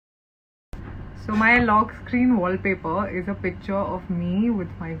So my lock screen wallpaper is a picture of me with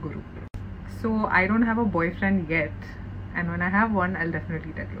my guru. So I don't have a boyfriend yet, and when I have one, I'll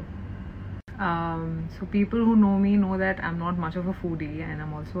definitely tell you. So people who know me know that I'm not much of a foodie and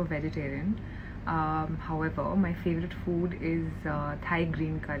I'm also a vegetarian. However, my favorite food is Thai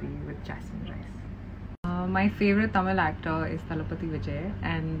green curry with jasmine rice. My favorite Tamil actor is Thalapathy Vijay,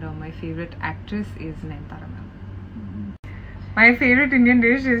 and my favorite actress is Nayanthara ma'am. My favorite Indian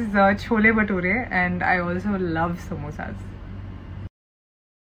dish is chole bhature, and I also love samosas.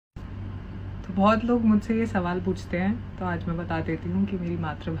 तो बहुत लोग मुझसे ये सवाल पूछते हैं, तो आज मैं बता देती हूँ कि मेरी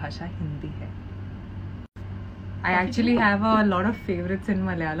मातृभाषा हिंदी है. I actually have a lot of favorites in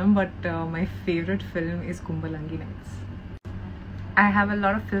Malayalam, but my favorite film is Kumbalangi Nights. I have a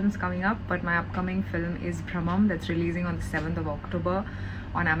lot of films coming up, but my upcoming film is Brahmam, that's releasing on the 7th of October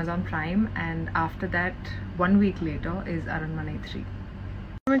on Amazon Prime, and after that, 1 week later, is Aranmanai 3.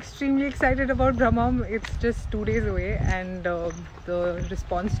 I'm extremely excited about Brahmam. It's just 2 days away, and the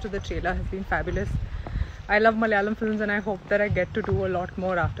response to the trailer has been fabulous. I love Malayalam films, and I hope that I get to do a lot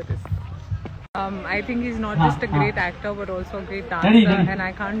more after this. I think he's not just a great actor, but also a great dancer, and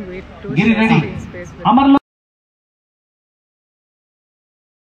I can't wait to share screen space with him.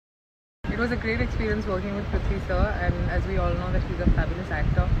 It was a great experience working with Prithvi sir, and as we all know that he's a fabulous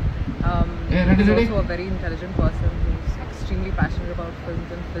actor. He's also a very intelligent person who's extremely passionate about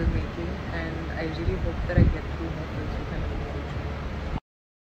films and filmmaking, and I really hope that I get to do more films with him in the future.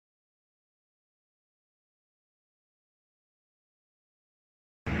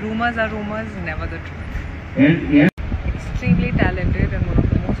 Rumors are rumors, never the truth. Extremely talented and one of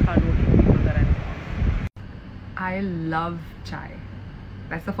the most hardworking people that I know of. I love chai.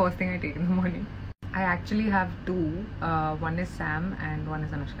 That's the first thing I take in the morning. I actually have two. One is Sam and one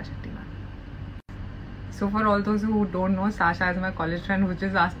is Anushka Shetty. So for all those who don't know, Sasha is my college friend who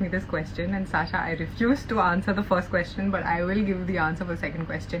just asked me this question, and Sasha, I refuse to answer the first question, but I will give the answer for the second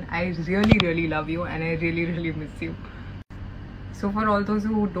question. I really love you, and I really miss you. So for all those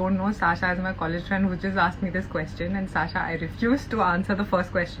who don't know, Sasha is my college friend who just asked me this question, and Sasha, I refuse to answer the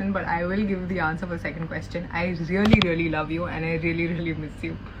first question, but I will give the answer for the second question. I really love you, and I really miss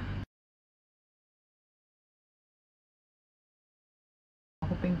you.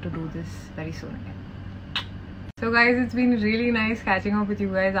 Hoping to do this very soon again. So guys, it's been really nice catching up with you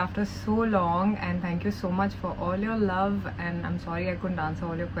guys after so long, and thank you so much for all your love, and I'm sorry I couldn't answer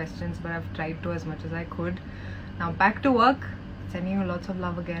all your questions, but I've tried to as much as I could. Now back to work, sending you lots of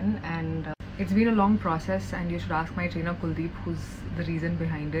love again, and it's been a long process, and you should ask my trainer Kuldeep, who's the reason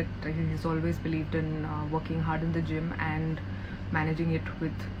behind it. He's always believed in working hard in the gym and managing it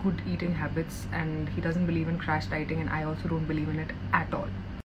with good eating habits, and he doesn't believe in crash dieting, and I also don't believe in it at all.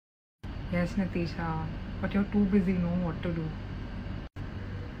 Yes, Natisha, but you're too busy knowing what to do.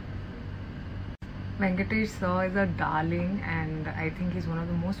 Venkatesh sir is a darling, and I think he's one of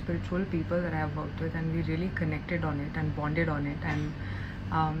the most spiritual people that I have worked with, and we really connected on it and bonded on it, and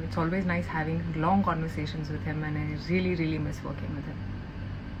it's always nice having long conversations with him, and I really miss working with him.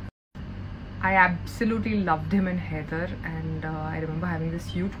 I absolutely loved him in Heather, and I remember having this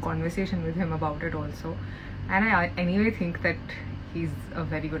huge conversation with him about it also, and I anyway think that he's a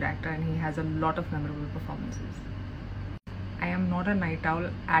very good actor and he has a lot of memorable performances. I am not a night owl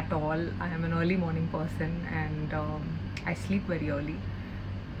at all. I am an early morning person, and I sleep very early,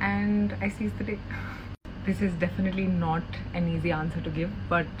 and I seize the day. This is definitely not an easy answer to give,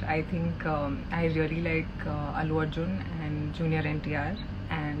 but I think I really like Allu Arjun and Junior NTR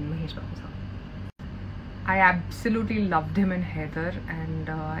and Mahesh Babu sir. I absolutely loved him in Heather, and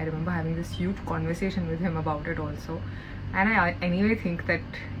I remember having this huge conversation with him about it also, and I anyway think that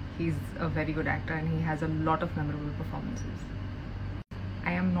he's a very good actor and he has a lot of memorable performances.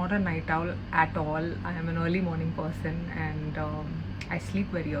 I am not a night owl at all. I am an early morning person, and I sleep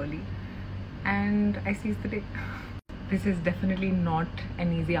very early, and I seize the day. This is definitely not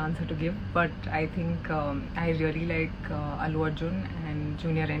an easy answer to give, but I think I really like Allu Arjun and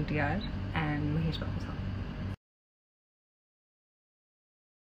Junior NTR and Mahesh Babu sir.